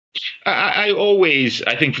I always,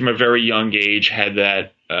 I think from a very young age, had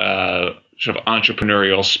that sort of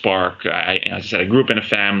entrepreneurial spark. As I said, I grew up in a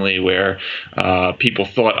family where people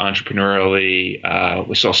thought entrepreneurially.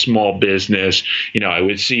 We saw small business. I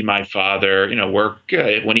would see my father, work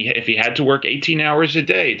if he had to work 18 hours a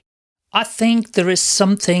day. I think there is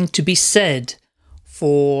something to be said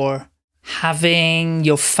for having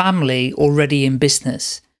your family already in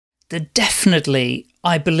business. There definitely,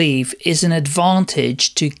 I believe, is an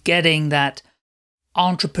advantage to getting that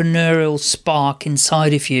entrepreneurial spark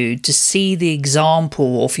inside of you, to see the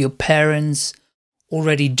example of your parents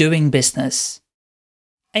already doing business.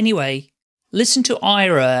 Anyway, listen to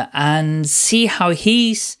Ira and see how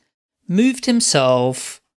he's moved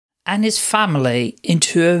himself and his family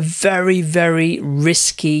into a very, very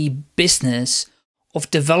risky business of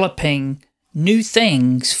developing new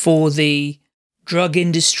things for the drug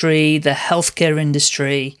industry, the healthcare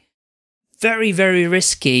industry. Very, very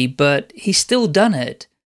risky, but he's still done it.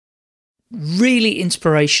 Really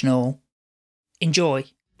inspirational. Enjoy.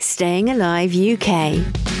 Staying Alive UK.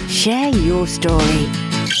 Share your story.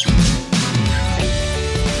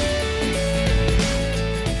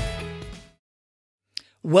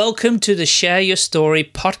 Welcome to the Share Your Story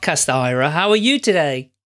podcast, Ira. How are you today?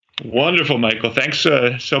 Wonderful, Michael. Thanks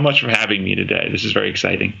so much for having me today. This is very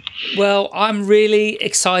exciting. Well, I'm really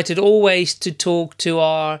excited always to talk to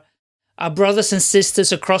our brothers and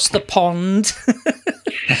sisters across the pond.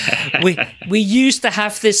 we used to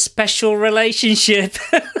have this special relationship.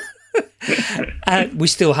 We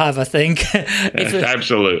still have, I think.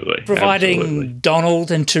 Absolutely. Providing Absolutely.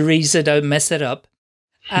 Donald and Teresa don't mess it up.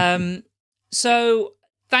 So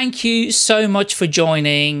thank you so much for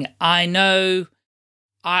joining. I know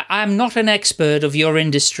I'm not an expert of your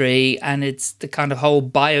industry, and it's the kind of whole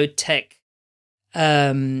biotech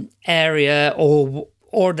area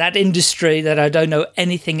or that industry that I don't know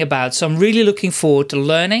anything about. So I'm really looking forward to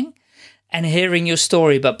learning and hearing your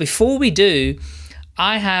story. But before we do,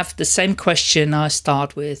 I have the same question I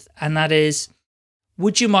start with, and that is,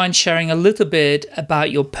 would you mind sharing a little bit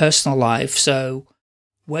about your personal life? So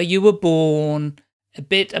where you were born, a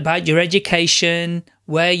bit about your education,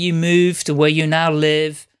 where you moved to where you now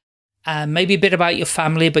live, maybe a bit about your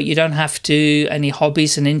family, but you don't have to, any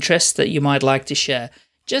hobbies and interests that you might like to share,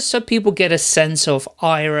 just so people get a sense of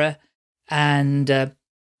Ira and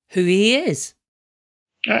who he is.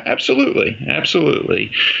 Absolutely.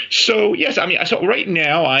 Absolutely. So, yes, so right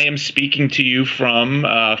now I am speaking to you from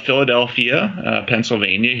Philadelphia,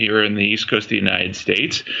 Pennsylvania, here in the East Coast of the United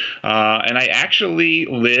States. And I actually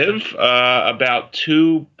live about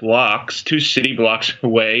two city blocks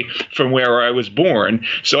away from where I was born.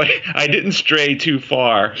 So I didn't stray too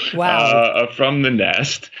far. Wow. From the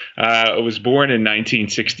nest. I was born in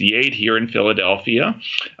 1968 here in Philadelphia.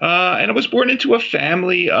 And I was born into a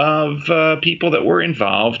family of people that were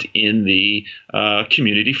involved in the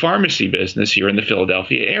community pharmacy business here in the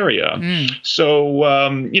Philadelphia area. So,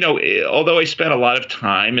 although I spent a lot of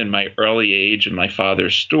time in my early age in my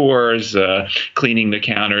father's stores, cleaning the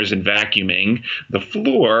counters and vacuuming the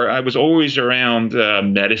floor, I was always around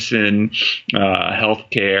medicine,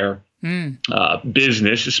 healthcare,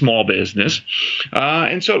 business, a small business.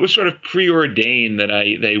 And so it was sort of preordained that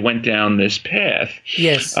they went down this path.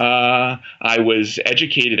 Yes. I was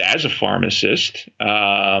educated as a pharmacist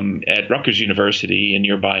at Rutgers University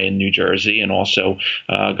nearby in New Jersey, and also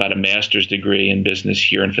got a master's degree in business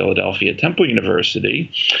here in Philadelphia at Temple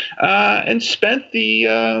University, and spent the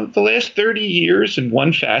last 30 years in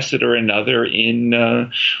one facet or another in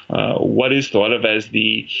what is thought of as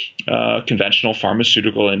the conventional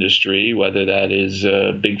pharmaceutical industry, whether that is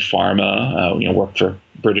big pharma, work for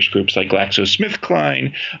British groups like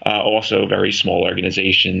GlaxoSmithKline, also very small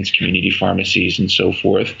organizations, community pharmacies, and so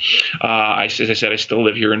forth. As I said, I still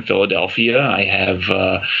live here in Philadelphia. I have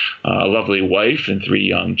a lovely wife and 3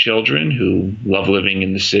 young children who love living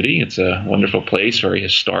in the city. It's a wonderful place, very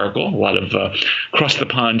historical, a lot of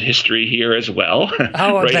across-the-pond history here as well,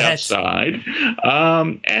 right outside. I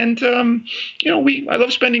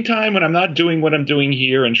love spending time when I'm not doing what I'm doing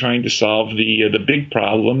here and trying to solve the big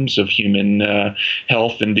problems of human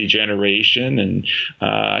health and degeneration. And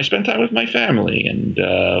I spend time with my family, and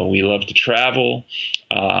we love to travel.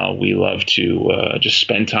 We love to just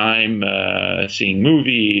spend time seeing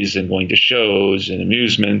movies and going to shows and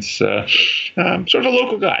amusements. Sort of a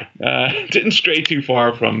local guy. Didn't stray too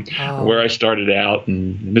far from where I started out,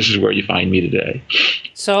 and this is where you find me today.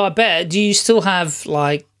 So I bet, do you still have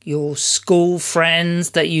like your school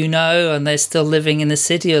friends that you know and they're still living in the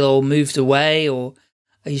city, or moved away, or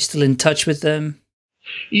are you still in touch with them?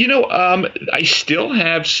 I still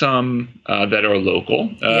have some that are local.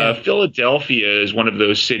 Philadelphia is one of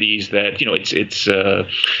those cities that, it's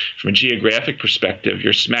from a geographic perspective,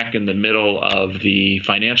 you're smack in the middle of the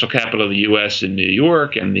financial capital of the U.S. in New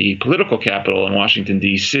York and the political capital in Washington,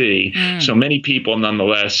 D.C. So many people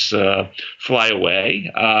nonetheless fly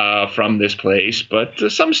away from this place,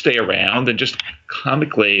 but some stay around. And just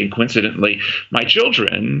comically and coincidentally, my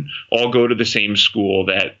children all go to the same school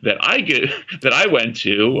that I went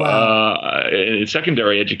to. In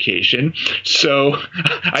secondary education. So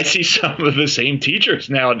I see some of the same teachers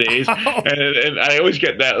nowadays. And I always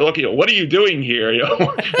get that look, what are you doing here?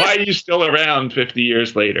 Why are you still around 50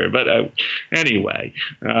 years later? But anyway,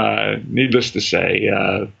 needless to say,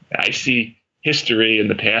 I see history in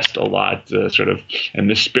the past a lot, and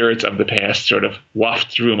the spirits of the past sort of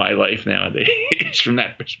waft through my life nowadays from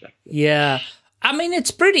that perspective. Yeah. I mean,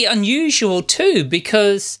 it's pretty unusual too,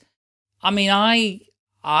 because,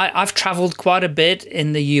 I've traveled quite a bit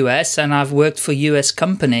in the US and I've worked for US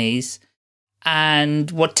companies.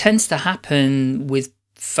 And what tends to happen with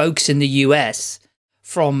folks in the US,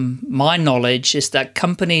 from my knowledge, is that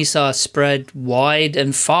companies are spread wide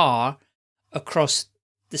and far across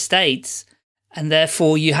the states. And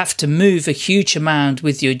therefore you have to move a huge amount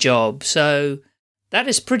with your job. So that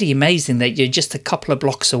is pretty amazing that you're just a couple of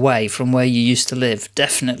blocks away from where you used to live.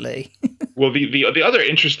 Definitely. Well, the other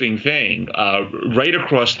interesting thing, right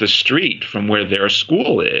across the street from where their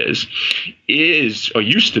school is, or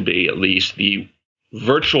used to be at least, the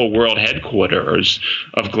virtual world headquarters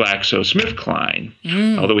of GlaxoSmithKline.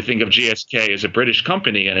 Although we think of GSK as a British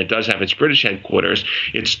company, and it does have its British headquarters,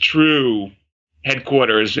 its true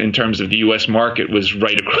headquarters in terms of the U.S. market was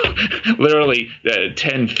right across, literally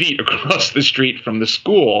 10 feet across the street from the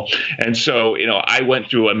school. And so, I went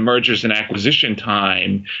through a mergers and acquisition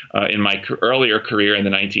time in my earlier career in the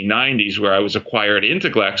 1990s, where I was acquired into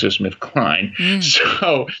GlaxoSmithKline.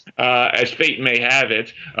 So, as fate may have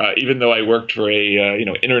it, even though I worked for a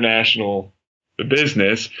international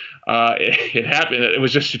business, it happened. It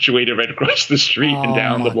was just situated right across the street and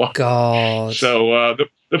down the block. God. So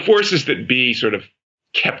the forces that be sort of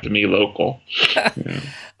kept me local.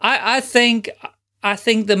 I think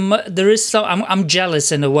there is some. I'm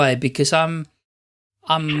jealous in a way, because I'm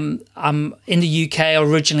in the UK,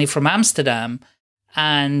 originally from Amsterdam,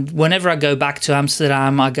 and whenever I go back to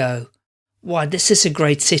Amsterdam, I go, "Wow, this is a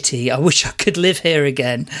great city. I wish I could live here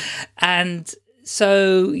again." And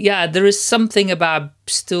so, yeah, there is something about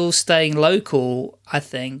still staying local, I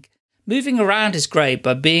think. Moving around is great,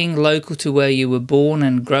 but being local to where you were born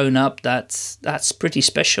and grown up, that's pretty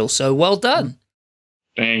special. So well done.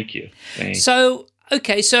 Thank you. So,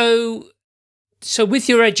 okay, so with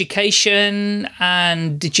your education,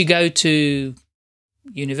 and did you go to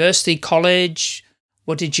university, college?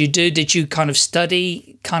 What did you do? Did you kind of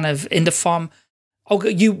study kind of in the farm? Oh,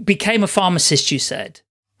 you became a pharmacist, you said.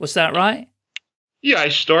 Was that right? Yeah, I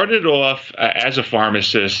started off as a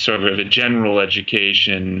pharmacist, sort of a general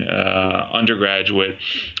education undergraduate,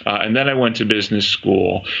 and then I went to business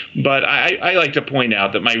school. But I like to point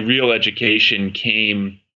out that my real education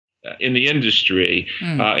came in the industry,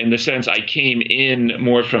 in the sense I came in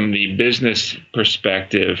more from the business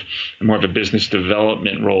perspective, more of a business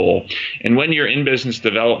development role. And when you're in business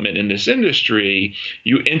development in this industry,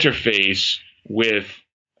 you interface with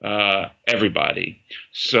everybody.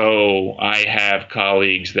 So I have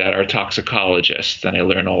colleagues that are toxicologists, and I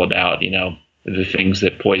learn all about, the things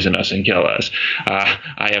that poison us and kill us.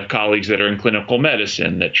 I have colleagues that are in clinical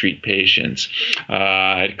medicine that treat patients.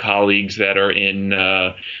 I had colleagues that are in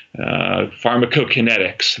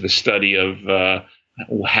pharmacokinetics, the study of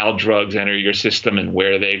how drugs enter your system and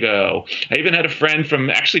where they go. I even had a friend from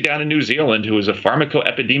actually down in New Zealand who was a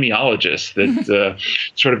pharmacoepidemiologist that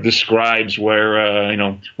sort of describes where,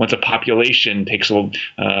 once a population takes a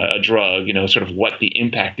drug, sort of what the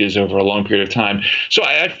impact is over a long period of time. So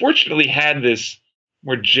I fortunately had this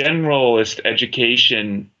more generalist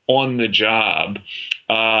education on the job,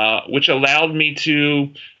 which allowed me to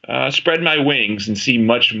spread my wings and see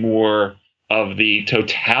much more of the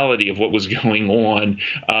totality of what was going on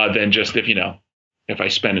than just if I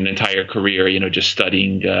spent an entire career, just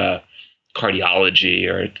studying cardiology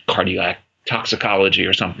or cardiac toxicology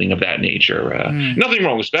or something of that nature. Nothing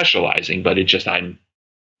wrong with specializing, but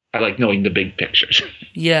I like knowing the big pictures.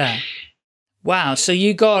 Yeah. Wow. So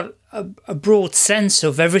you got a broad sense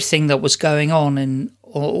of everything that was going on in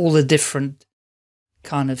all the different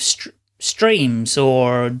kind of streams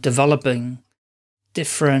or developing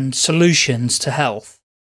different solutions to health.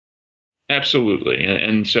 Absolutely.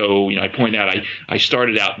 And so, I point out I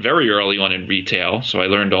started out very early on in retail, so I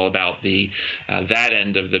learned all about the that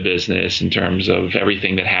end of the business in terms of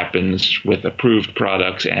everything that happens with approved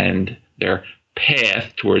products and their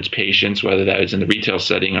path towards patients, whether that was in the retail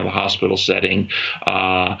setting or the hospital setting.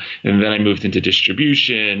 And then I moved into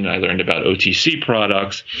distribution. I learned about OTC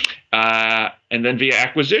products. And then via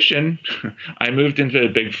acquisition, I moved into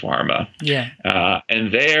big pharma. Yeah.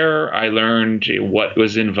 And there I learned what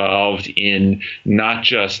was involved in not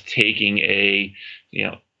just taking a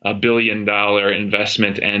 $1 billion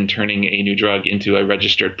investment and turning a new drug into a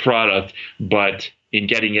registered product, but in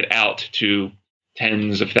getting it out to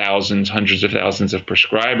tens of thousands, hundreds of thousands of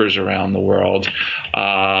prescribers around the world,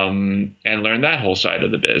 and learn that whole side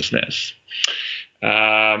of the business.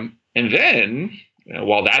 And then,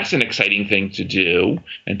 while that's an exciting thing to do,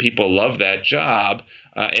 and people love that job,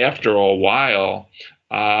 after a while,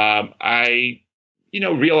 I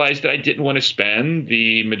realized that I didn't want to spend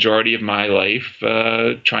the majority of my life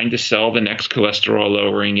trying to sell the next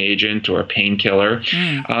cholesterol-lowering agent or painkiller,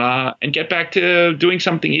 and get back to doing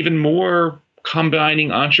something even more, combining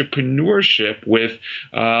entrepreneurship with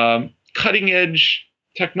cutting-edge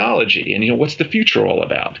technology. And, what's the future all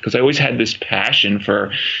about? Because I always had this passion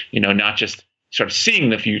for, not just sort of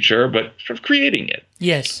seeing the future, but sort of creating it.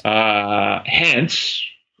 Yes. Hence,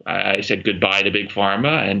 I said goodbye to big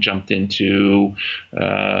pharma and jumped into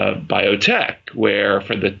biotech, where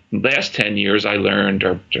for the last 10 years I learned,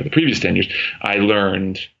 or the previous 10 years, I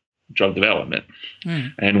learned drug development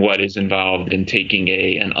and what is involved in taking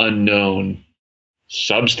an unknown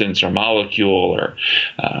substance or molecule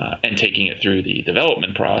and taking it through the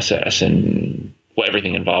development process and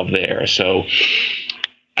everything involved there. So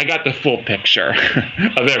I got the full picture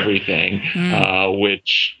of everything,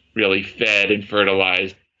 which really fed and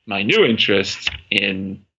fertilized my new interests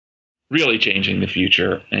in really changing the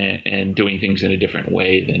future and doing things in a different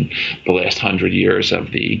way than the last 100 years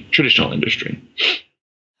of the traditional industry.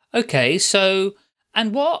 Okay, so,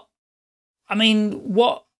 and what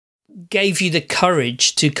gave you the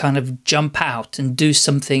courage to kind of jump out and do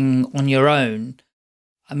something on your own?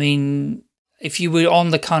 I mean, if you were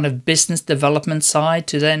on the kind of business development side,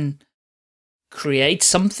 to then create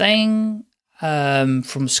something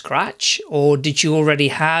from scratch, or did you already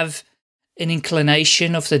have an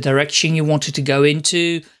inclination of the direction you wanted to go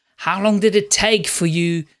into? How long did it take for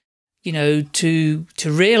you, to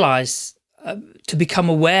realize, to become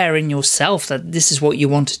aware in yourself that this is what you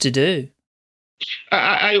wanted to do?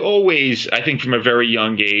 I always, I think from a very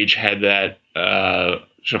young age, had that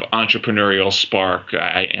sort of entrepreneurial spark.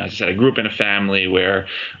 As I said, I grew up in a family where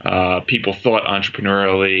people thought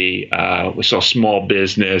entrepreneurially. We saw small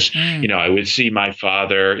business. I would see my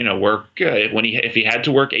father, work if he had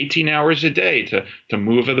to work 18 hours a day to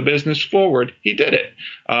move the business forward, he did it.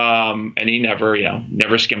 And he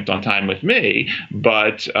never skimped on time with me,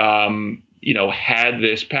 but had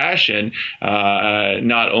this passion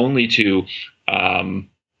not only to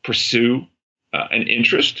pursue an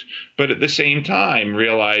interest, but at the same time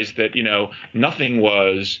realized that, nothing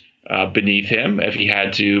was beneath him if he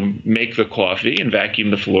had to make the coffee and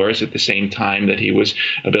vacuum the floors at the same time that he was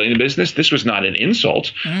building the business. This was not an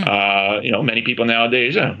insult. Many people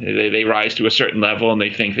nowadays, they rise to a certain level and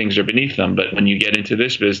they think things are beneath them. But when you get into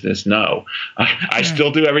this business, no. I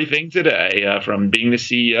still do everything today. From being the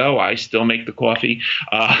CEO, I still make the coffee,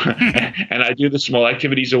 and I do the small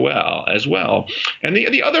activities as well. And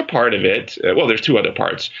the other part of it, there's two other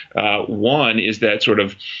parts. One is that sort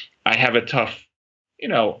of I have a tough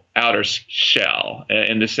outer shell,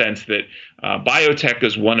 in the sense that biotech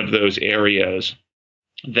is one of those areas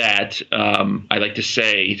that I like to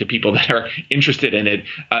say to people that are interested in it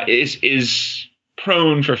is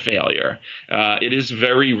prone for failure.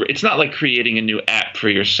 It's not like creating a new app for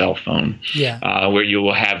your cell phone, where you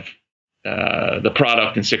will have the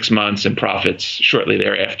product in 6 months and profits shortly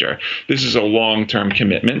thereafter. This is a long-term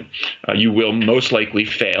commitment. You will most likely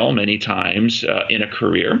fail many times in a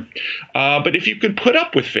career. But if you can put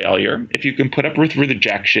up with failure, if you can put up with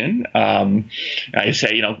rejection, I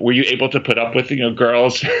say, were you able to put up with,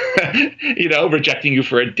 girls, rejecting you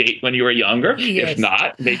for a date when you were younger? Yes. If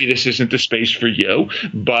not, maybe this isn't the space for you.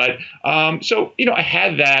 But I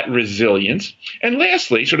had that resilience. And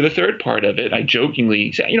lastly, sort of the third part of it, I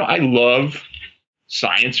jokingly say, I love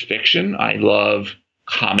science fiction. I love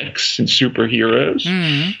comics and superheroes.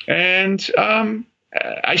 And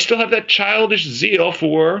I still have that childish zeal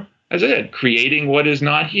for, as I said, creating what is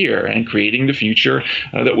not here and creating the future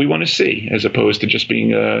that we want to see, as opposed to just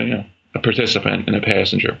being a participant and a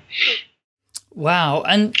passenger. Wow.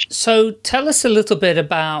 And so tell us a little bit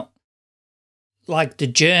about like the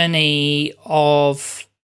journey of,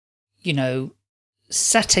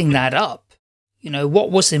 setting that up,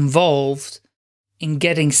 what was involved in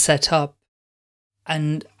getting set up,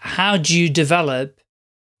 and how do you develop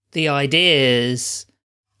the ideas?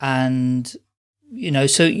 And,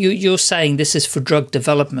 so you're saying this is for drug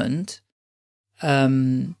development.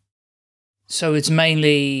 So it's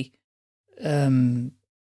mainly,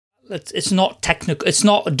 it's not technical, it's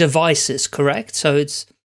not devices, correct? So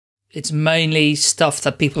it's mainly stuff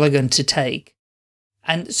that people are going to take.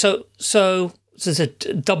 And so there's a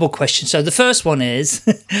double question. So the first one is,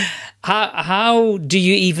 how do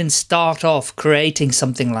you even start off creating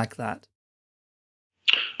something like that?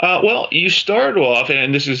 Well, you start off,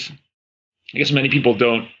 and this is, I guess many people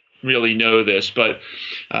don't really know this, but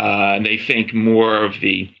they think more of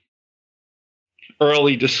the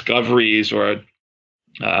early discoveries or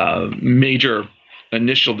major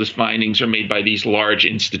initial findings are made by these large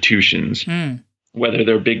institutions. Whether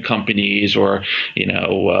they're big companies or,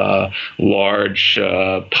 large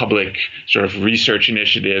public sort of research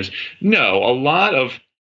initiatives. No, a lot of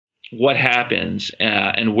what happens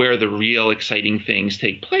and where the real exciting things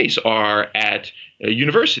take place are at a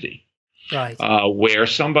university. Right. Where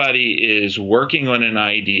somebody is working on an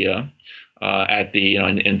idea at the,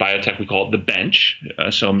 in biotech, we call it the bench.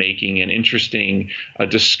 So making an interesting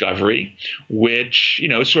discovery, which,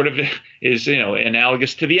 sort of is,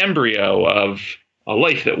 analogous to the embryo of a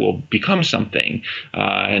life that will become something.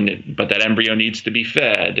 But that embryo needs to be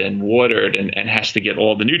fed and watered and has to get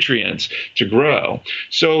all the nutrients to grow.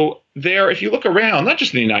 So there, if you look around, not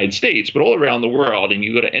just in the United States, but all around the world, and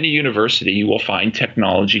you go to any university, you will find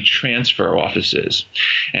technology transfer offices.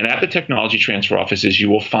 And at the technology transfer offices, you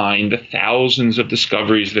will find the thousands of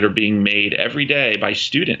discoveries that are being made every day by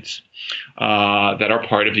students that are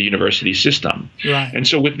part of the university system. Right. And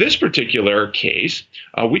so with this particular case,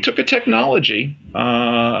 we took a technology,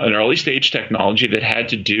 an early stage technology that had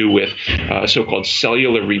to do with so-called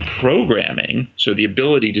cellular reprogramming. So the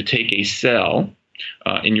ability to take a cell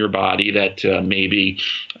in your body that may be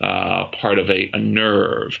part of a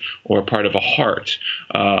nerve or part of a heart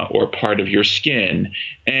or part of your skin,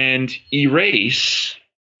 and erase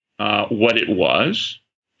what it was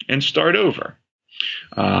and start over.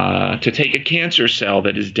 To take a cancer cell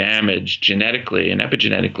that is damaged genetically and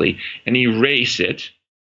epigenetically and erase it,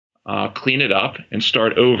 clean it up, and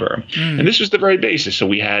start over. And this was the very basis. So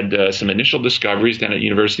we had some initial discoveries down at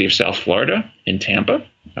University of South Florida in Tampa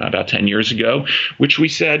about 10 years ago, which we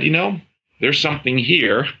said, there's something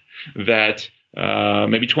here that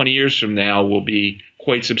maybe 20 years from now will be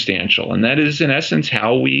quite substantial. And that is, in essence,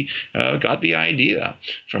 how we got the idea.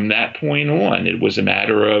 From that point on, it was a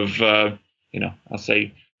matter of, I'll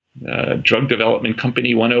say, drug development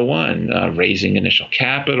company 101, raising initial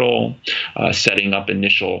capital, setting up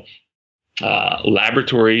initial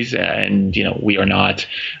laboratories. And, we are not,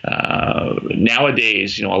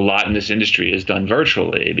 nowadays, a lot in this industry is done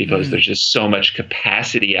virtually because there's just so much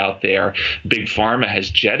capacity out there. Big Pharma has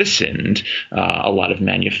jettisoned a lot of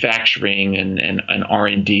manufacturing and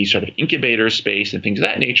R&D sort of incubator space and things of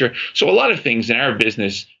that nature. So a lot of things in our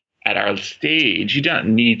business at our stage, you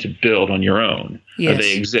don't need to build on your own. Yes.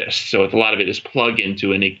 They exist. So a lot of it is plug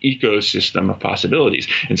into an ecosystem of possibilities.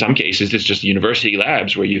 In some cases, it's just university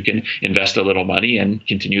labs where you can invest a little money and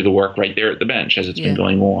continue the work right there at the bench as it's been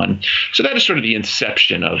going on. So that is sort of the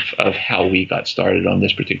inception of how we got started on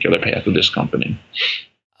this particular path with this company.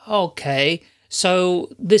 Okay. So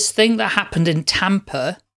this thing that happened in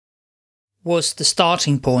Tampa was the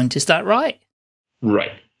starting point. Is that right?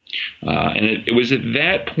 Right. And it was at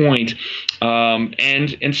that point,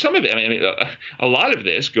 and some of it, a lot of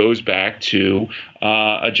this goes back to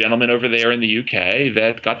a gentleman over there in the UK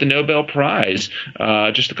that got the Nobel Prize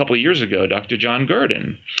just a couple of years ago, Dr. John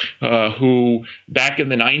Gurdon, who back in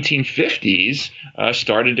the 1950s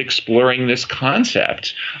started exploring this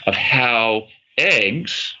concept of how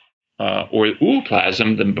eggs, or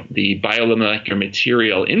ooplasm, the biomolecular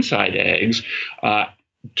material inside eggs,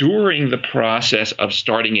 during the process of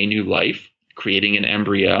starting a new life, creating an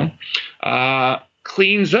embryo,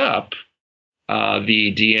 cleans up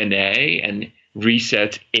the DNA and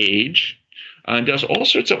resets age, and does all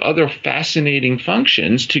sorts of other fascinating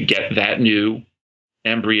functions to get that new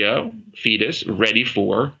embryo, fetus, ready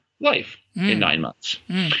for life in 9 months.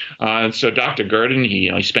 So Dr. Gurdon,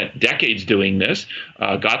 he spent decades doing this,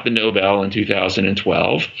 got the Nobel in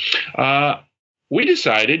 2012. We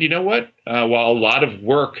decided, while a lot of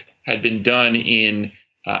work had been done in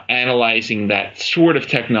analyzing that sort of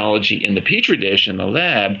technology in the Petri dish in the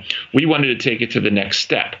lab, we wanted to take it to the next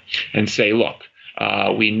step and say, look,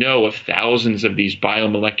 we know of thousands of these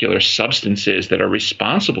biomolecular substances that are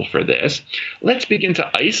responsible for this. Let's begin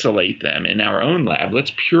to isolate them in our own lab.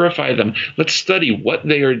 Let's purify them. Let's study what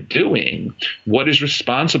they are doing. What is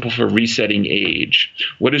responsible for resetting age?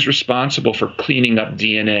 What is responsible for cleaning up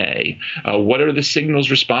DNA? What are the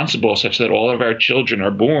signals responsible such that all of our children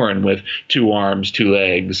are born with 2 arms, 2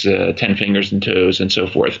 legs, 10 fingers and toes, and so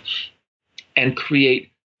forth, and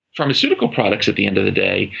create pharmaceutical products at the end of the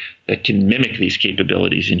day that can mimic these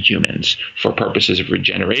capabilities in humans for purposes of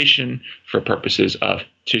regeneration, for purposes of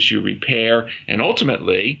tissue repair, and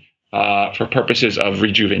ultimately for purposes of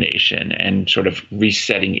rejuvenation and sort of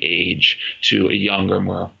resetting age to a younger,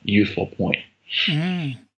 more youthful point.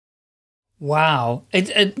 Mm. Wow.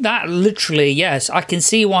 That literally, yes, I can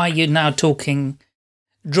see why you're now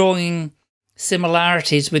drawing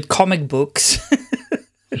similarities with comic books.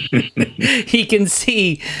 He can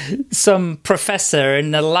see some professor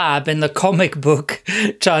in the lab in the comic book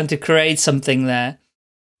trying to create something there.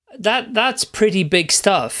 That's pretty big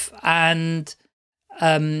stuff. And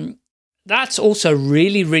that's also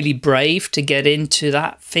really, really brave to get into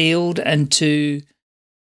that field and to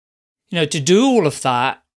do all of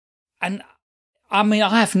that. And I mean,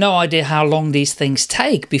 I have no idea how long these things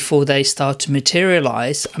take before they start to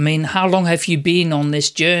materialize. I mean, how long have you been on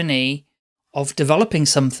this journey of developing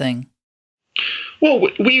something? Well,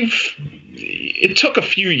 it took a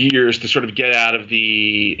few years to sort of get out of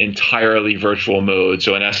the entirely virtual mode.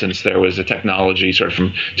 So in essence, there was a technology sort of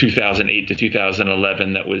from 2008 to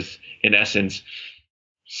 2011 that was in essence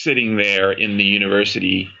sitting there in the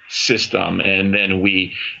university system. And then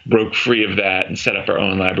we broke free of that and set up our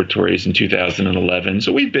own laboratories in 2011.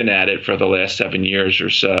 So we've been at it for the last 7 years or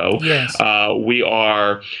so. Yes. We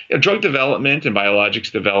are drug development and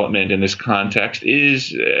biologics development in this context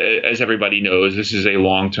is, as everybody knows, this is a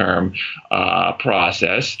long-term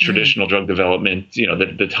process. Traditional drug development,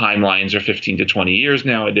 the timelines are 15 to 20 years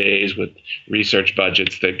nowadays with research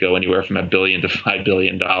budgets that go anywhere from $1 billion to $5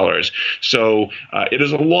 billion. So it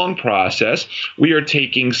is a long process. We are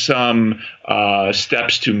taking some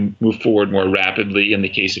steps to move forward more rapidly. In the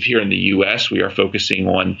case of here in the U.S., we are focusing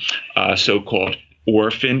on so-called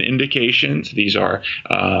orphan indications. These are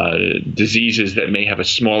diseases that may have a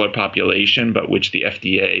smaller population, but which the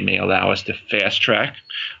FDA may allow us to fast track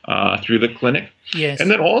through the clinic. Yes. And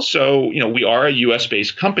then also, we are a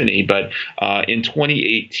U.S.-based company, but in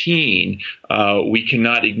 2018, we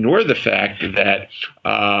cannot ignore the fact that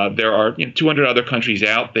there are 200 other countries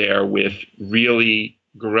out there with really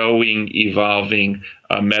growing, evolving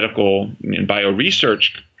medical and bioresearch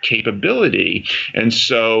capability. And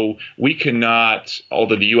so we cannot,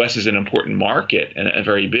 although the U.S. is an important market and a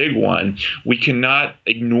very big one, we cannot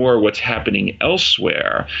ignore what's happening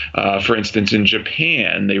elsewhere. For instance, in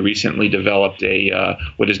Japan, they recently developed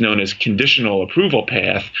what is known as conditional approval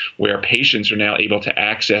path, where patients are now able to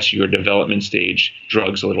access your development stage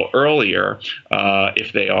drugs a little earlier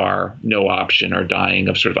if they are no option or dying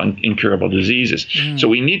of sort of incurable diseases. So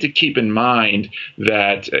we need to keep in mind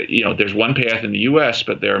that there's one path in the U.S.,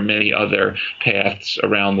 but there are many other paths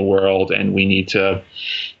around the world, and we need to,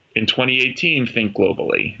 in 2018, think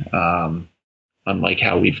globally, unlike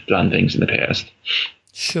how we've done things in the past.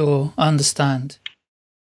 Sure, I understand.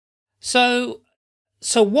 So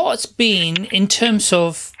what's been, in terms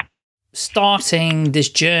of starting this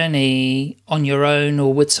journey on your own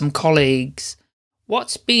or with some colleagues,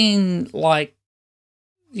 what's been like,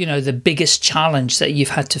 the biggest challenge that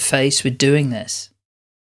you've had to face with doing this?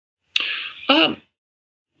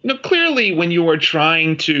 Clearly, when you are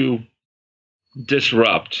trying to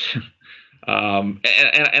disrupt, and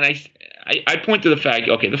I point to the fact,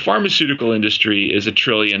 the pharmaceutical industry is $1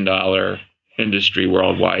 trillion industry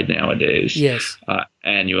worldwide nowadays. Yes.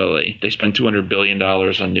 Annually, they spend $200 billion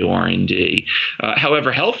on new R&D.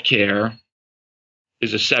 However, healthcare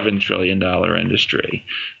is a $7 trillion industry.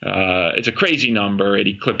 It's a crazy number. It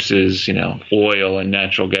eclipses, oil and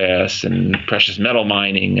natural gas and precious metal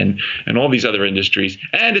mining and all these other industries.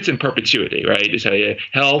 And it's in perpetuity, right? So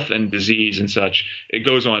health and disease and such, it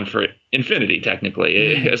goes on for infinity,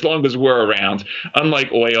 technically, as long as we're around.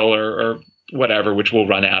 Unlike oil or whatever, which will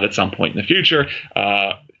run out at some point in the future,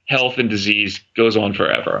 health and disease goes on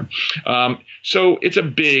forever. So it's a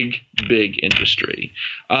big, big industry.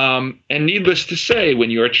 And needless to say,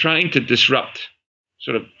 when you are trying to disrupt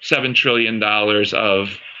sort of $7 trillion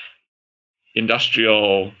of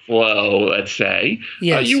industrial flow, let's say,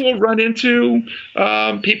 yes, you will run into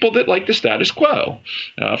people that like the status quo.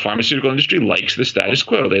 Pharmaceutical industry likes the status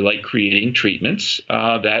quo. They like creating treatments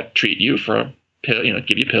that treat you for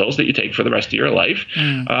give you pills that you take for the rest of your life,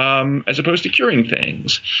 as opposed to curing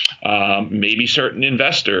things. Maybe certain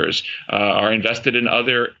investors are invested in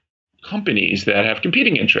other companies that have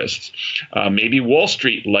competing interests. Maybe Wall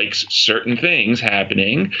Street likes certain things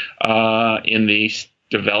happening in the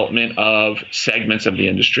development of segments of the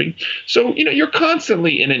industry. So, you're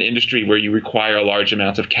constantly in an industry where you require large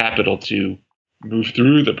amounts of capital to move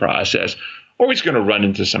through the process. Always going to run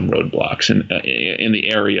into some roadblocks in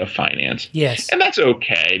the area of finance. Yes. And that's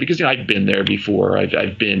okay, because I've been there before.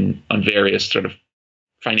 I've been on various sort of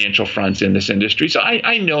financial fronts in this industry, so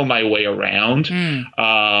I know my way around. And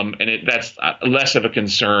that's less of a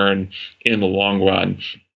concern in the long run.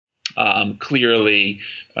 Clearly,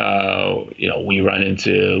 we run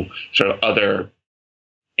into sort of other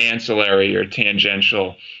ancillary or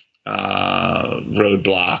tangential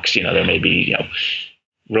roadblocks. There may be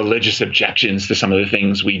religious objections to some of the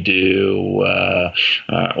things we do,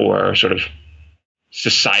 or sort of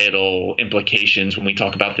societal implications when we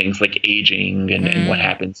talk about things like aging and what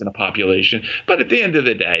happens in a population. But at the end of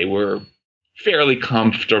the day, we're fairly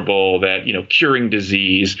comfortable that curing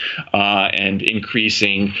disease and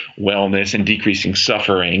increasing wellness and decreasing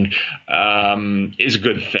suffering is a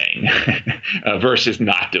good thing versus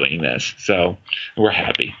not doing this. So we're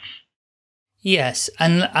happy. Yes,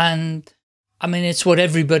 and I mean, it's what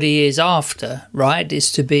everybody is after, right?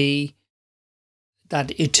 Is to be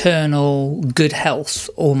that eternal good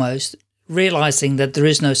health, almost, realizing that there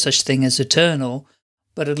is no such thing as eternal,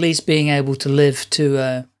 but at least being able to live to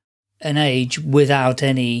an age without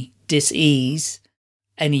any dis-ease,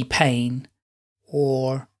 any pain,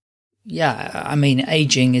 or,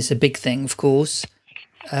 aging is a big thing, of course.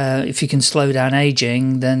 If you can slow down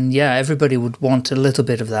aging, then everybody would want a little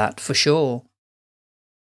bit of that for sure.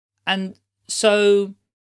 And so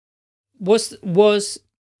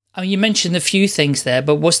you mentioned a few things there,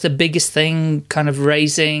 but what's the biggest thing kind of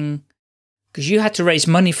raising? Because you had to raise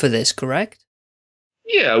money for this, correct?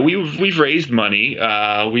 Yeah, we've raised money.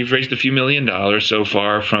 We've raised a few $1 million so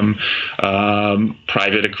far from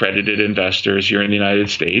private accredited investors here in the United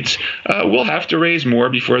States. We'll have to raise more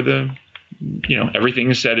before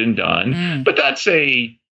everything is said and done. But that's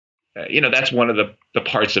that's one of the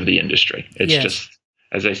parts of the industry. It's just,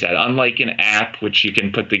 as I said, unlike an app which you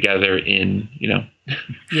can put together in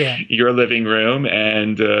your living room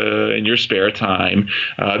and in your spare time,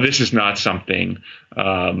 this is not something.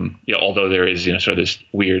 Although there is sort of this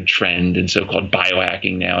weird trend in so-called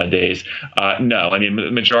biohacking nowadays. No, I mean,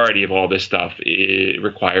 the majority of all this stuff, it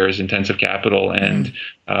requires intensive capital and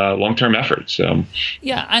long-term effort. So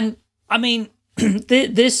and I mean,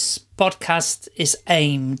 this podcast is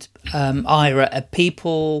aimed, Ira, at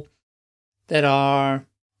people that are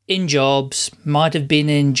in jobs, might have been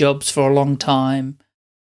in jobs for a long time,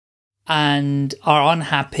 and are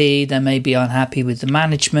unhappy. They may be unhappy with the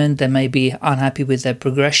management, they may be unhappy with their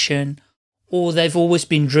progression, or they've always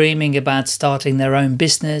been dreaming about starting their own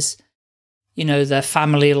business. Their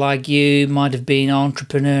family, like you, might have been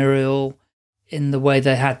entrepreneurial in the way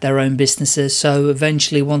they had their own businesses, so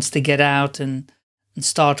eventually wants to get out and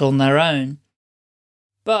start on their own.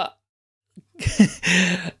 But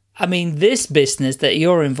I mean, this business that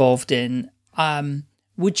you're involved in,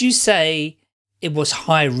 would you say it was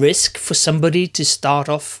high risk for somebody to start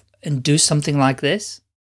off and do something like this?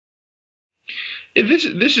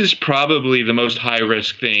 This is probably the most high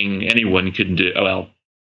risk thing anyone could do. Well,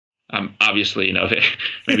 obviously,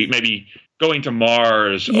 maybe going to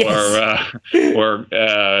Mars or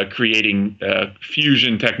creating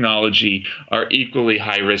fusion technology are equally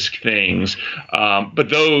high-risk things. But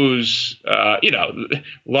those,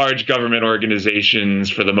 large government organizations,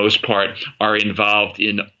 for the most part, are involved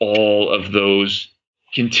in all of those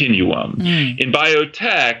continuum. In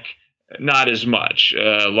biotech, not as much.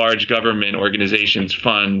 Large government organizations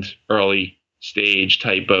fund early stage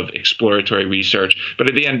type of exploratory research. But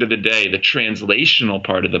at the end of the day, the translational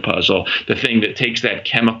part of the puzzle, the thing that takes that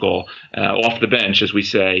chemical off the bench, as we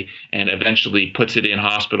say, and eventually puts it in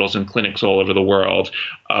hospitals and clinics all over the world,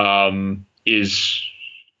 is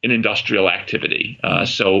an industrial activity.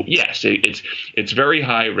 So yes, it's very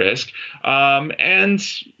high risk. And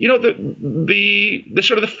the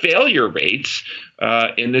sort of the failure rates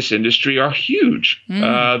in this industry are huge.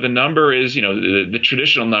 The number is, the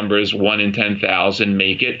traditional number is 1 in 10,000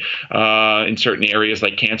 make it. In certain areas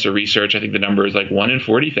like cancer research, I think the number is like 1 in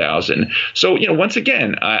 40,000. So, once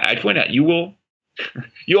again, I point out, you'll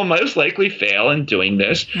most likely fail in doing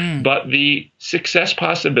this, but the success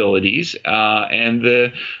possibilities and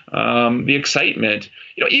the excitement,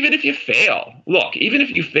 even if you fail, even if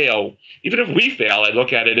we fail, I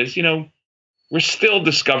look at it as, we're still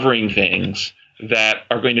discovering things that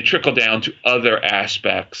are going to trickle down to other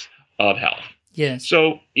aspects of health. Yes.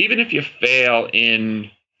 So even if you fail in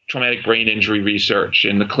traumatic brain injury research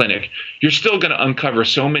in the clinic, you're still going to uncover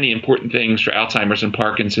so many important things for Alzheimer's and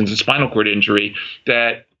Parkinson's and spinal cord injury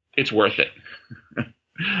that it's worth it.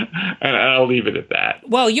 And I'll leave it at that.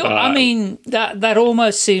 Well, I mean, that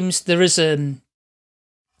almost seems there is I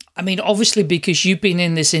mean, obviously, because you've been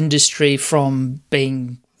in this industry from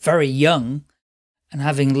being very young and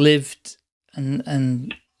having lived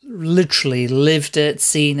and literally lived it,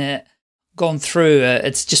 seen it, gone through it,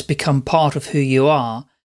 it's just become part of who you are.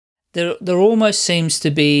 There almost seems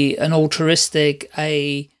to be an altruistic,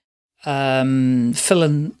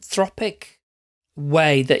 philanthropic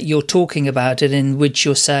way that you're talking about it, in which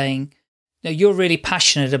you're saying, you're really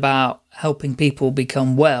passionate about helping people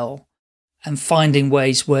become well and finding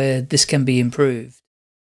ways where this can be improved.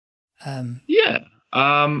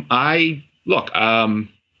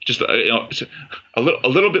 Just a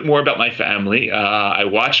little bit more about my family. I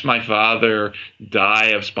watched my father die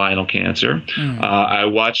of spinal cancer. I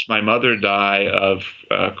watched my mother die of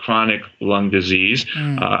chronic lung disease.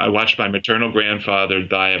 I watched my maternal grandfather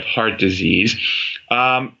die of heart disease.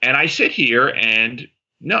 And I sit here and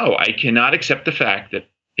no, I cannot accept the fact that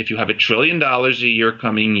if you have $1 trillion a year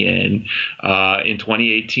coming in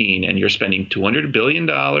 2018, and you're spending $200 billion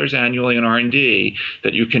annually on R&D,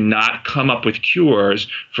 that you cannot come up with cures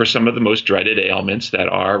for some of the most dreaded ailments that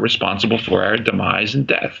are responsible for our demise and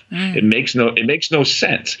death. It makes no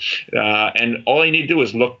sense. And all you need to do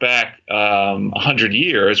is look back 100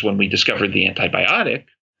 years when we discovered the antibiotic.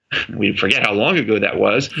 We forget how long ago that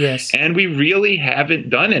was. Yes. And we really haven't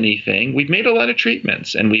done anything. We've made a lot of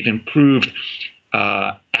treatments, and we've improved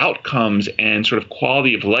outcomes and sort of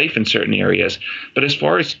quality of life in certain areas. But as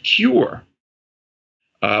far as cure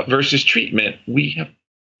versus treatment, we have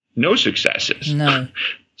no successes. No.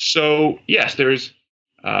 So, yes, there's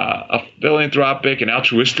a philanthropic and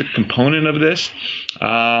altruistic component of this.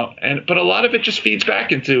 But a lot of it just feeds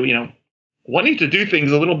back into, wanting to do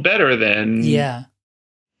things a little better than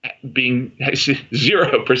being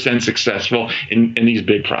 0% successful in these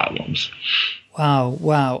big problems.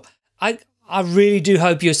 Wow. I really do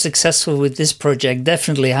hope you're successful with this project,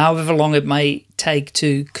 definitely, however long it may take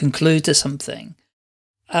to conclude to something.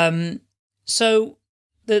 So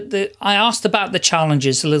I asked about the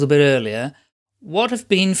challenges a little bit earlier. What have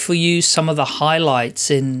been for you some of the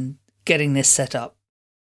highlights in getting this set up?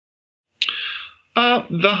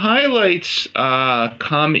 The highlights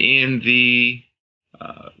come in the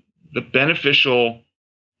beneficial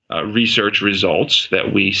research results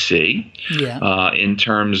that we see in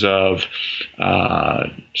terms of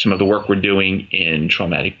some of the work we're doing in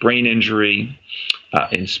traumatic brain injury,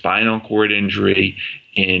 in spinal cord injury,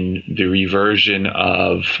 in the reversion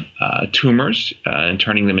of tumors and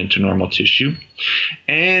turning them into normal tissue,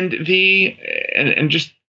 and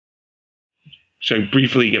just so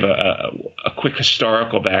briefly give a quick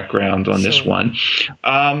historical background on this one.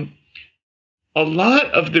 A lot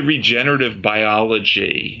of the regenerative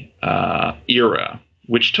biology era,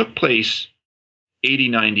 which took place 80,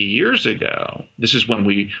 90 years ago, this is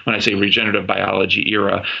when I say regenerative biology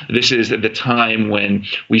era, this is at the time when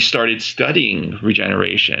we started studying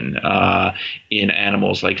regeneration in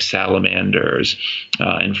animals like salamanders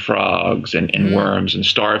and frogs and worms and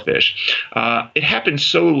starfish. It happened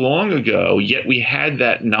so long ago, yet we had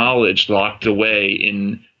that knowledge locked away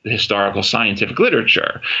in the historical scientific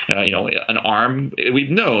literature. An arm, we've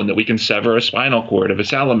known that we can sever a spinal cord of a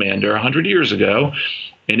salamander 100 years ago,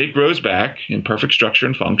 and it grows back in perfect structure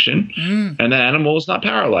and function, and the animal is not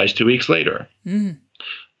paralyzed 2 weeks later.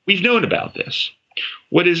 We've known about this.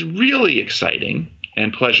 What is really exciting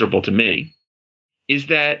and pleasurable to me is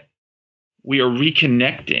that we are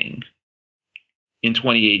reconnecting in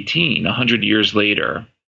 2018, 100 years later,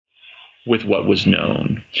 with what was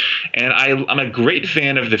known. And I'm a great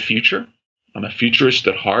fan of the future. I'm a futurist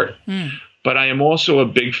at heart, but I am also a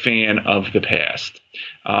big fan of the past.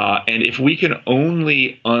 And if we can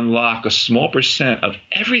only unlock a small percent of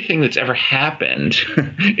everything that's ever happened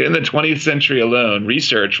in the 20th century alone,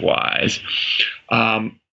 research-wise,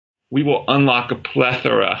 we will unlock a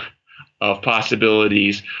plethora of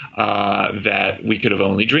possibilities that we could have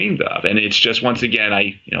only dreamed of. And it's just, once again,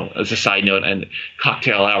 as a side note and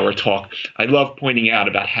cocktail hour talk, I love pointing out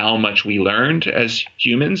about how much we learned as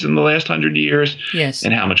humans in the last 100 years,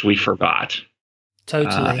 and how much we forgot.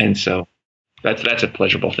 Totally. And so that's a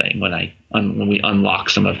pleasurable thing when we unlock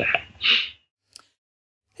some of that.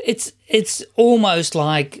 It's almost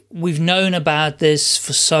like we've known about this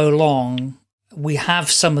for so long. We have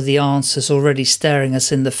some of the answers already staring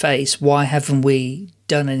us in the face. Why haven't we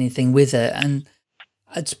done anything with it? And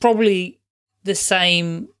it's probably the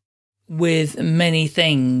same with many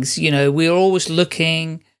things? You know, we're always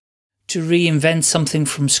looking to reinvent something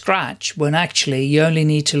from scratch, when actually you only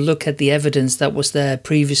need to look at the evidence that was there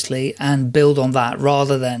previously and build on that,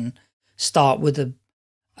 rather than start with a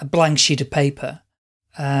blank sheet of paper.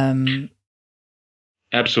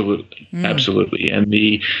 Absolutely, absolutely. And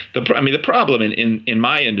the problem in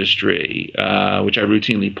my industry, which I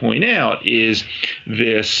routinely point out, is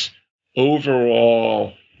this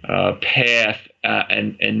overall path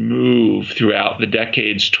and move throughout the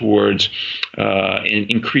decades towards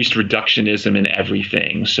increased reductionism in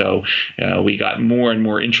everything. So we got more and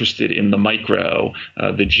more interested in the micro,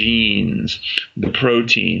 the genes, the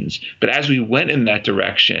proteins. But as we went in that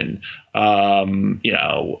direction,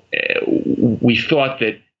 we thought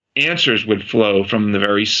that answers would flow from the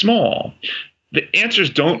very small. The answers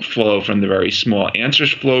don't flow from the very small.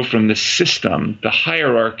 Answers flow from the system, the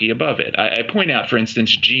hierarchy above it. I point out, for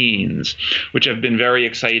instance, genes, which have been very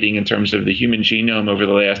exciting in terms of the human genome over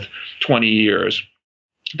the last 20 years.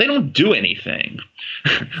 They don't do anything.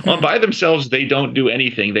 Well, by themselves, they don't do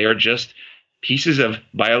anything. They are just pieces of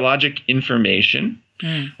biologic information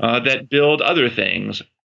that build other things.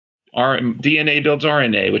 Our DNA builds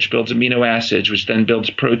RNA, which builds amino acids, which then builds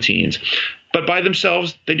proteins. But by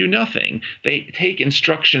themselves, they do nothing. They take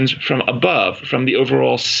instructions from above, from the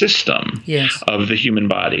overall system of the human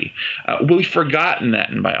body. We've forgotten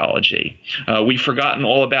that in biology. We've forgotten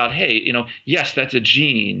all about, hey, yes, that's a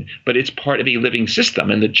gene, but it's part of a living system.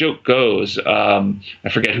 And the joke goes, I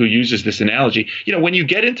forget who uses this analogy, when you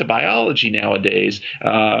get into biology nowadays,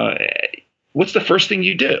 what's the first thing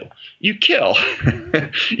you do? You kill.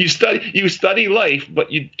 You study life,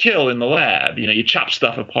 but you kill in the lab. You chop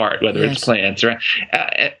stuff apart, whether it's plants or.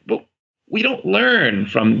 But we don't learn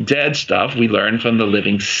from dead stuff. We learn from the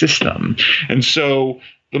living system. And so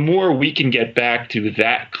the more we can get back to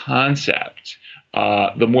that concept,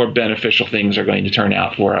 the more beneficial things are going to turn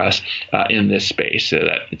out for us in this space. So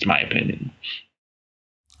it's my opinion.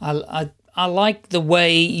 I like the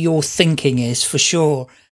way your thinking is, for sure,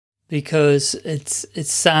 because it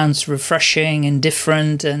sounds refreshing and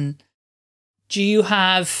different. And do you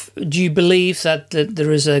believe that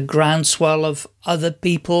there is a groundswell of other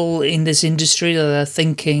people in this industry that are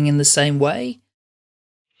thinking in the same way?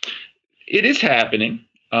 It is happening,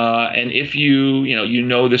 and if you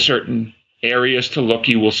know the certain areas to look,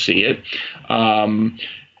 you will see it.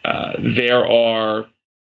 There are,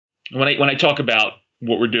 when I talk about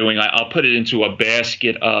what we're doing, I'll put it into a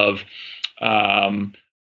basket of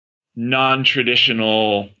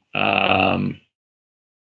non-traditional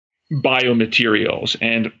biomaterials.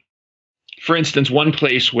 And for instance, one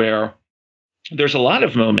place where there's a lot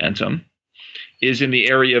of momentum is in the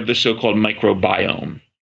area of the so-called microbiome.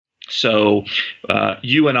 So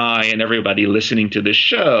you and I and everybody listening to this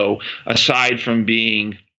show, aside from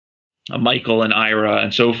being Michael and Ira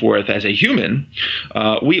and so forth as a human,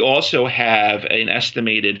 we also have an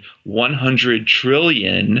estimated 100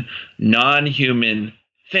 trillion non-human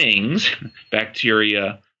things,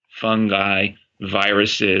 bacteria, fungi,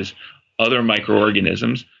 viruses, other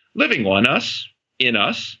microorganisms living on us, in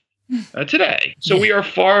us today. So we are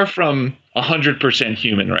far from 100%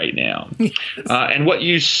 human right now. And what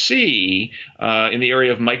you see in the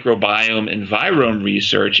area of microbiome and virome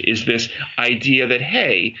research is this idea that,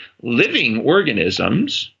 hey, living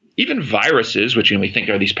organisms, even viruses, which we think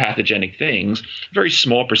are these pathogenic things, a very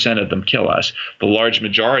small percent of them kill us. The large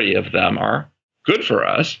majority of them are good for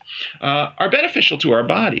us, are beneficial to our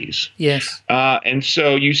bodies. Yes. And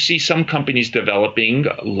so you see some companies developing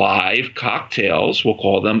live cocktails, we'll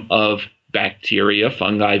call them, of bacteria,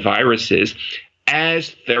 fungi, viruses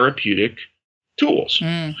as therapeutic tools.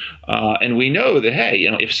 And we know that, hey,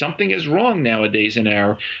 if something is wrong nowadays in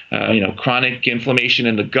our, chronic inflammation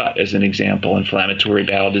in the gut, as an example, inflammatory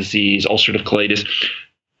bowel disease, ulcerative colitis,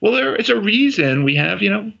 well, there is a reason we have,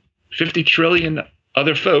 50 trillion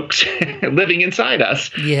other folks living inside us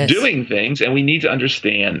doing things, and we need to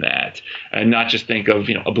understand that and not just think of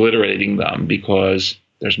obliterating them because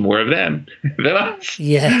there's more of them than us.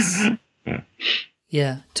 Yes.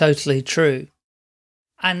 Yeah, totally true.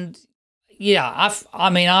 And you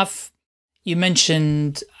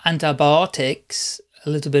mentioned antibiotics a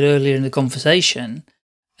little bit earlier in the conversation,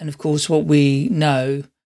 and of course what we know,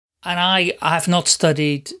 and I have not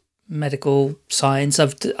studied medical science.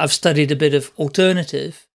 I've studied a bit of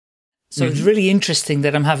alternative. So it's really interesting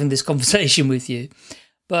that I'm having this conversation with you.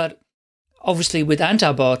 But obviously with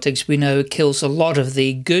antibiotics, we know it kills a lot of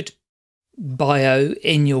the good bio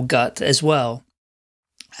in your gut as well.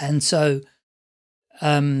 And so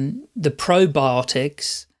the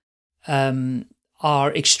probiotics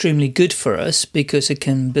are extremely good for us because it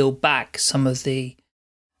can build back some of the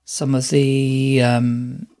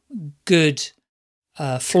good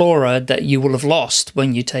flora that you will have lost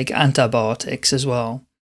when you take antibiotics as well.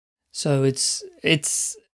 So it's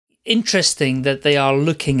interesting that they are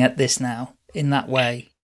looking at this now in that way.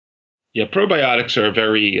 Yeah, probiotics are a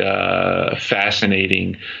very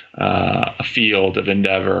fascinating field of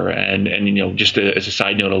endeavor, and just as a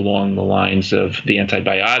side note along the lines of the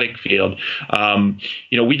antibiotic field,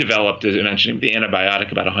 we developed, as I mentioned, the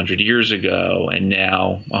antibiotic about 100 years ago, and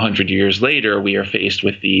now 100 years later, we are faced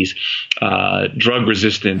with these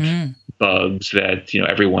drug-resistant bugs that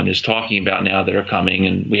everyone is talking about now that are coming,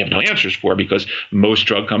 and we have no answers for because most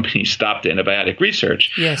drug companies stopped antibiotic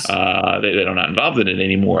research. Yes, they're not involved in it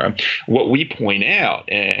anymore. What we point out,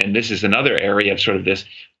 and this is another area of sort of this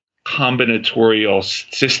combinatorial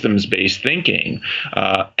systems-based thinking,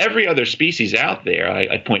 every other species out there,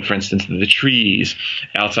 I point, for instance, to the trees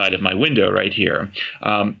outside of my window right here,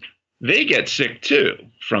 they get sick too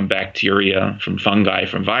from bacteria, from fungi,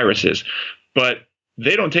 from viruses, but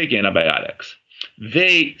they don't take antibiotics.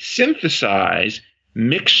 They synthesize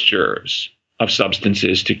mixtures of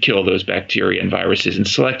substances to kill those bacteria and viruses in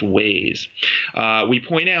select ways. We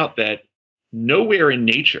point out that nowhere in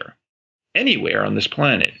nature, anywhere on this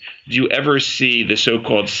planet, do you ever see the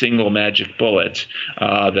so-called single magic bullet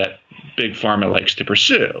that big pharma likes to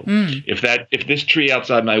pursue. If this tree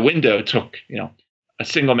outside my window took, a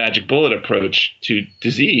single magic bullet approach to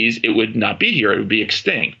disease, it would not be here. It would be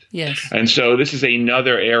extinct. Yes. And so this is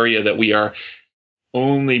another area that we are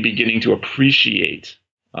only beginning to appreciate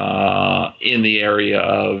in the area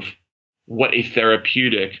of what a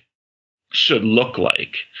therapeutic should look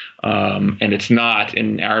like. And it's not,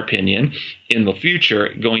 in our opinion, in the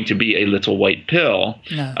future, going to be a little white pill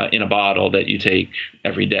in a bottle that you take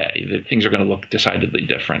every day. The things are going to look decidedly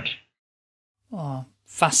different. Oh,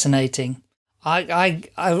 fascinating.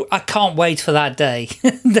 I can't wait for that day.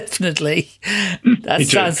 Definitely. That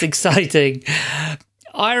sounds exciting.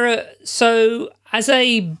 Ira, so as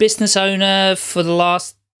a business owner for the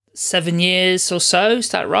last 7 years or so, is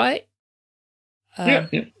that right?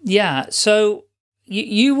 Yeah. So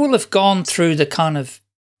you will have gone through the kind of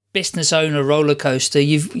business owner roller coaster.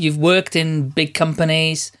 You've worked in big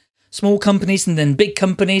companies, small companies, and then big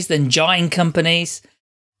companies, then giant companies.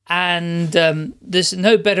 And there's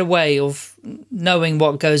no better way of knowing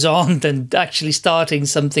what goes on than actually starting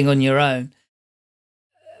something on your own.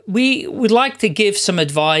 We would like to give some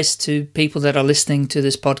advice to people that are listening to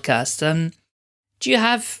this podcast. Do you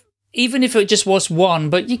have, even if it just was one,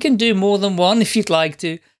 but you can do more than one if you'd like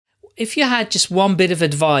to, if you had just one bit of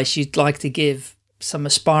advice you'd like to give some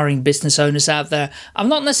aspiring business owners out there? I'm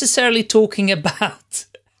not necessarily talking about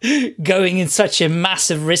going in such a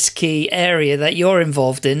massive risky area that you're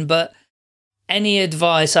involved in, but any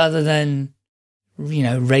advice other than,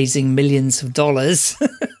 raising millions of dollars?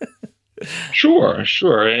 Sure.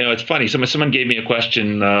 It's funny. Someone gave me a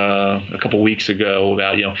question a couple of weeks ago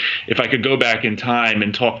about, if I could go back in time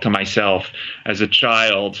and talk to myself as a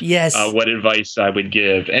child, yes, what advice I would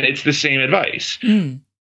give. And it's the same advice.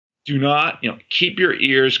 Do not, keep your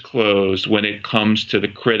ears closed when it comes to the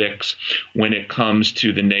critics, when it comes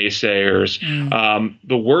to the naysayers.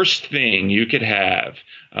 The worst thing you could have,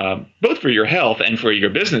 both for your health and for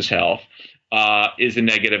your business health, is a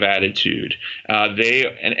negative attitude.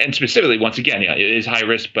 And specifically, once again, it is high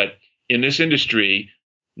risk, but in this industry,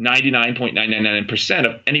 99.999%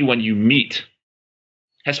 of anyone you meet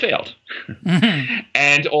has failed.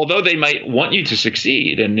 And although they might want you to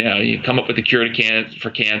succeed and you come up with a cure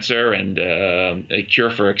for cancer and a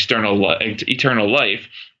cure for eternal life,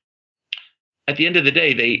 at the end of the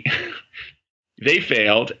day, they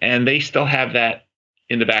failed, and they still have that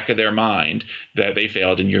in the back of their mind that they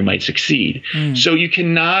failed and you might succeed. So you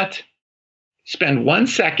cannot spend 1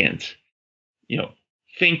 second,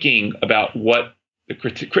 thinking about what the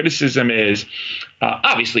criticism is.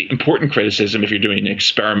 Obviously, important criticism if you're doing an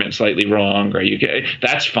experiment slightly wrong, or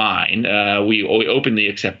that's fine. We openly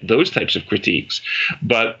accept those types of critiques.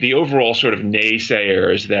 But the overall sort of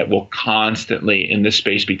naysayers that will constantly in this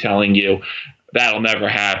space be telling you that'll never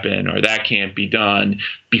happen or that can't be done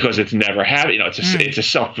because it's never happened. It's a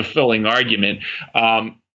self-fulfilling argument.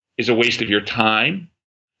 Is a waste of your time.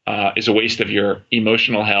 Is a waste of your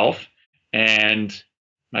emotional health. And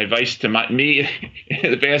my advice to me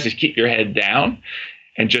in the past is keep your head down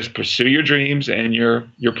and just pursue your dreams and your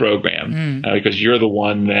program because you're the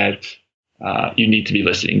one that you need to be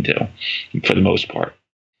listening to for the most part.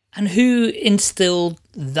 And who instilled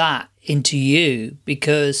that into you?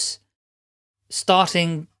 Because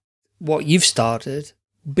starting what you've started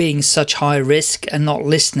being such high risk and not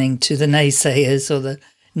listening to the naysayers or the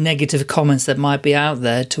negative comments that might be out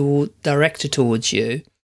there directed towards you.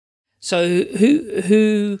 So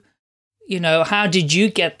who, how did you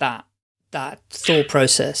get that thought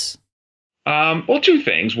process? Well, two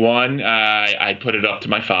things. One, I put it up to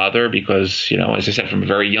my father because, as I said, from a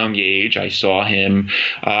very young age, I saw him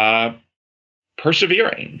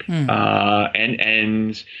persevering.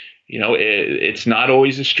 And it's not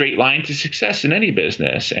always a straight line to success in any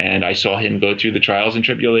business. And I saw him go through the trials and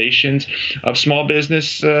tribulations of small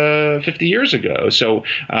business 50 years ago. So,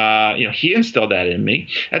 he instilled that in me.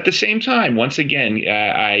 At the same time, once again,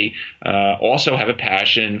 I also have a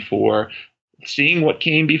passion for seeing what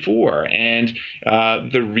came before. And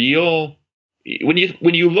when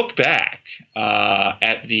you look back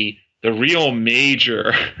at the real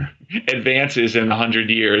major advances in 100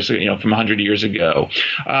 years, from 100 years ago,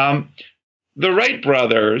 the Wright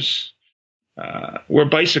brothers were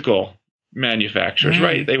bicycle manufacturers,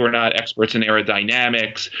 right? They were not experts in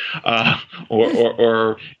aerodynamics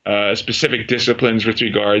or specific disciplines with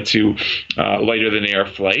regard to lighter than air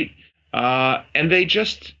flight, and they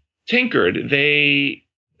just tinkered. They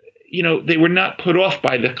were not put off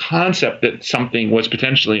by the concept that something was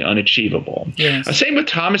potentially unachievable. Yes. Same with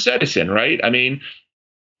Thomas Edison, right? I mean,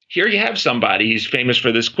 here you have somebody, he's famous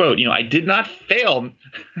for this quote, I did not fail.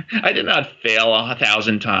 I did not fail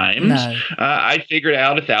 1,000 times. No. I figured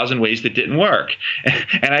out 1,000 ways that didn't work,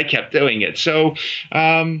 and I kept doing it. So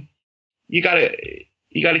you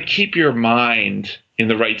gotta keep your mind in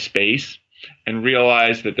the right space and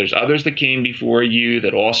realize that there's others that came before you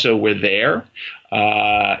that also were there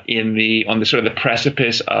on the sort of the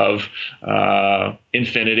precipice of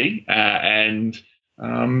infinity and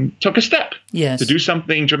took a step to do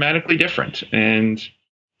something dramatically different. And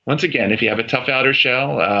once again, if you have a tough outer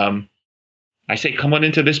shell, I say come on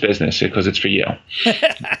into this business because it's for you.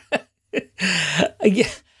 Yeah.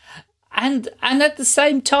 And at the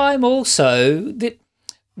same time also that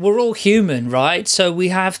we're all human, right? So we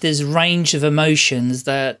have this range of emotions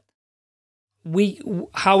that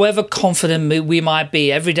however confident we might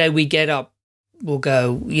be, every day we get up, we'll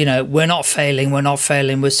go, we're not failing,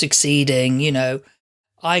 we're succeeding,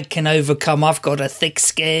 I can overcome, I've got a thick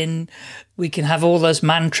skin. We can have all those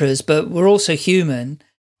mantras, but we're also human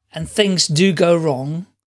and things do go wrong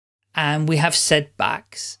and we have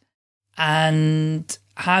setbacks. And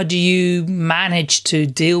how do you manage to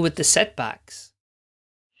deal with the setbacks?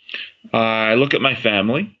 I look at my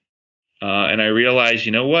family and I realize,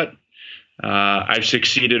 what? I've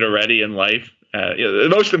succeeded already in life. The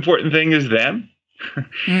most important thing is them.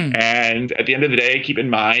 And at the end of the day, keep in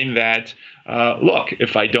mind that, look,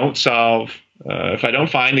 if I don't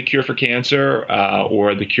find the cure for cancer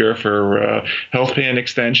or the cure for health plan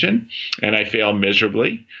extension, and I fail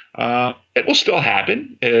miserably, it will still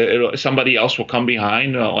happen. Somebody else will come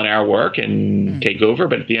behind on our work and take over.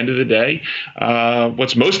 But at the end of the day,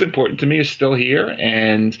 what's most important to me is still here,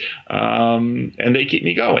 and they keep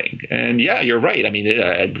me going. And yeah, you're right. I mean,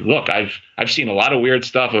 look, I've seen a lot of weird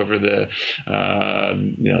stuff over the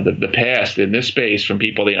past in this space from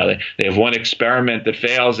people. They have one experiment that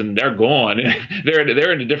fails and they're gone.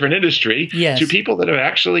 they're in a different industry. Yes. To people that have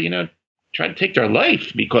actually tried to take their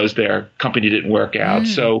life because their company didn't work out.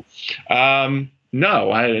 So,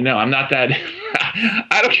 no, I'm not that.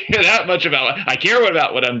 I don't care that much about. I care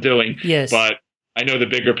about what I'm doing. Yes. But I know the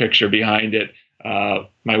bigger picture behind it.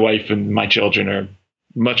 My wife and my children are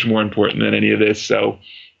much more important than any of this. So,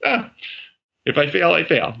 if I fail, I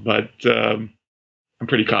fail. But I'm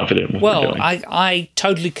pretty confident in what I'm doing. I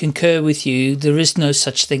totally concur with you. There is no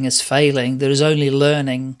such thing as failing. There is only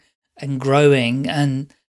learning and growing.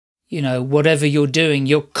 And whatever you're doing,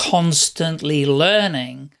 you're constantly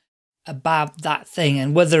learning about that thing.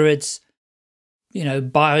 And whether it's,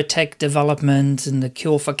 biotech development and the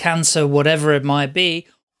cure for cancer, whatever it might be,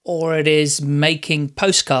 or it is making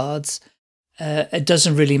postcards, it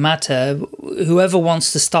doesn't really matter. Whoever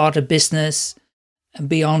wants to start a business and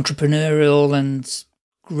be entrepreneurial and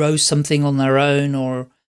grow something on their own, or,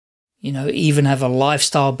 even have a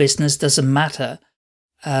lifestyle business, doesn't matter.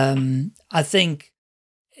 I think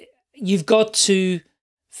you've got to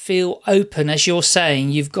feel open, as you're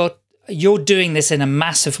saying. You're doing this in a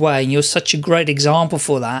massive way, and you're such a great example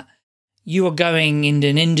for that. You are going into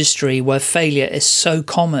an industry where failure is so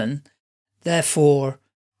common, therefore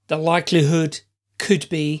the likelihood could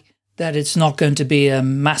be that it's not going to be a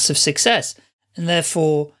massive success. And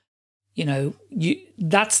therefore,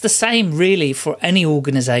 that's the same really for any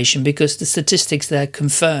organization, because the statistics there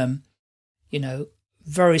confirm,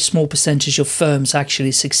 very small percentage of firms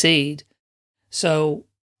actually succeed. So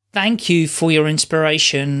Thank you for your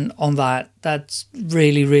inspiration on that. That's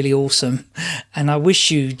really, really awesome. And I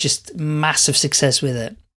wish you just massive success with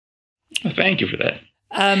it. Well, thank you for that.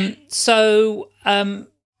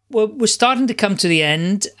 We're starting to come to the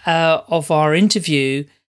end of our interview,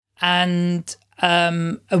 and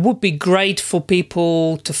it would be great for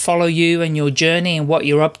people to follow you and your journey and what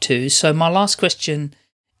you're up to. So my last question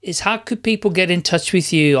is, how could people get in touch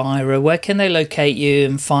with you, Ira? Where can they locate you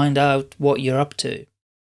and find out what you're up to?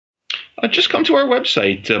 Just come to our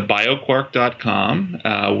website,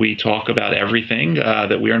 bioquark.com. We talk about everything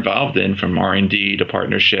that we're involved in, from R&D to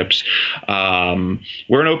partnerships.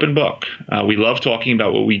 We're an open book. We love talking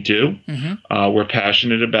about what we do. Mm-hmm. We're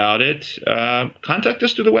passionate about it. Contact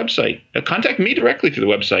us through the website. Contact me directly through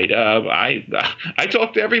the website. I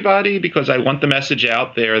talk to everybody because I want the message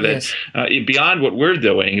out there that beyond what we're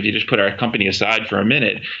doing, if you just put our company aside for a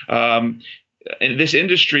minute, in this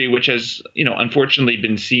industry, which has, unfortunately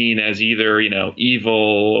been seen as either, evil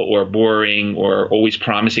or boring or always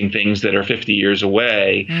promising things that are 50 years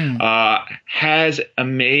away, has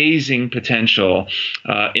amazing potential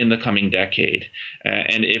in the coming decade.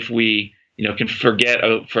 And if we, can forget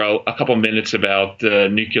for a couple minutes about the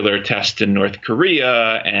nuclear test in North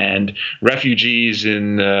Korea and refugees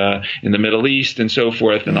in the Middle East and so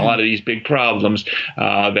forth, and a lot of these big problems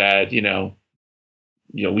that,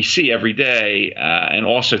 we see every day, and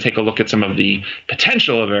also take a look at some of the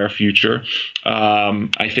potential of our future,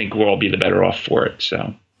 I think we'll all be the better off for it.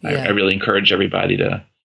 So I really encourage everybody to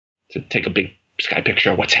take a big sky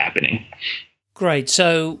picture of what's happening. Great.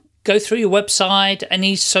 So go through your website,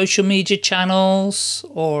 any social media channels,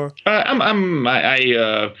 or I'm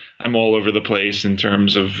all over the place in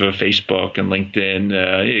terms of Facebook and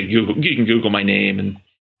LinkedIn. You can Google my name and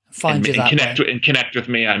connect with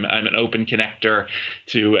me. I'm an open connector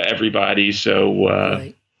to everybody.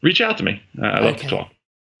 So reach out to me. I love to talk.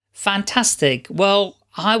 Fantastic. Well,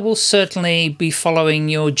 I will certainly be following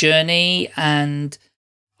your journey, and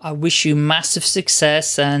I wish you massive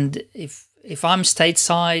success. And if I'm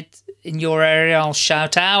stateside in your area, I'll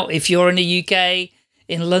shout out. If you're in the UK,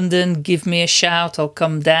 in London, give me a shout. I'll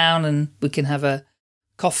come down and we can have a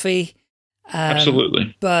coffee.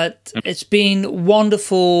 Absolutely. But it's been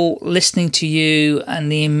wonderful listening to you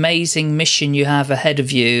and the amazing mission you have ahead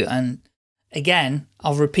of you. And again,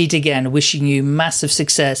 I'll repeat again, wishing you massive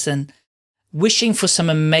success and wishing for some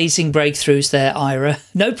amazing breakthroughs there, Ira.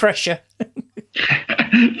 No pressure.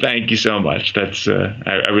 Thank you so much. That's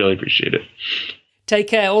I really appreciate it. Take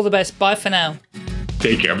care. All the best. Bye for now.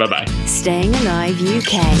 Take care. Bye-bye. Staying Alive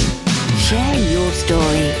UK. Share your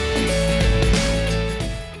story.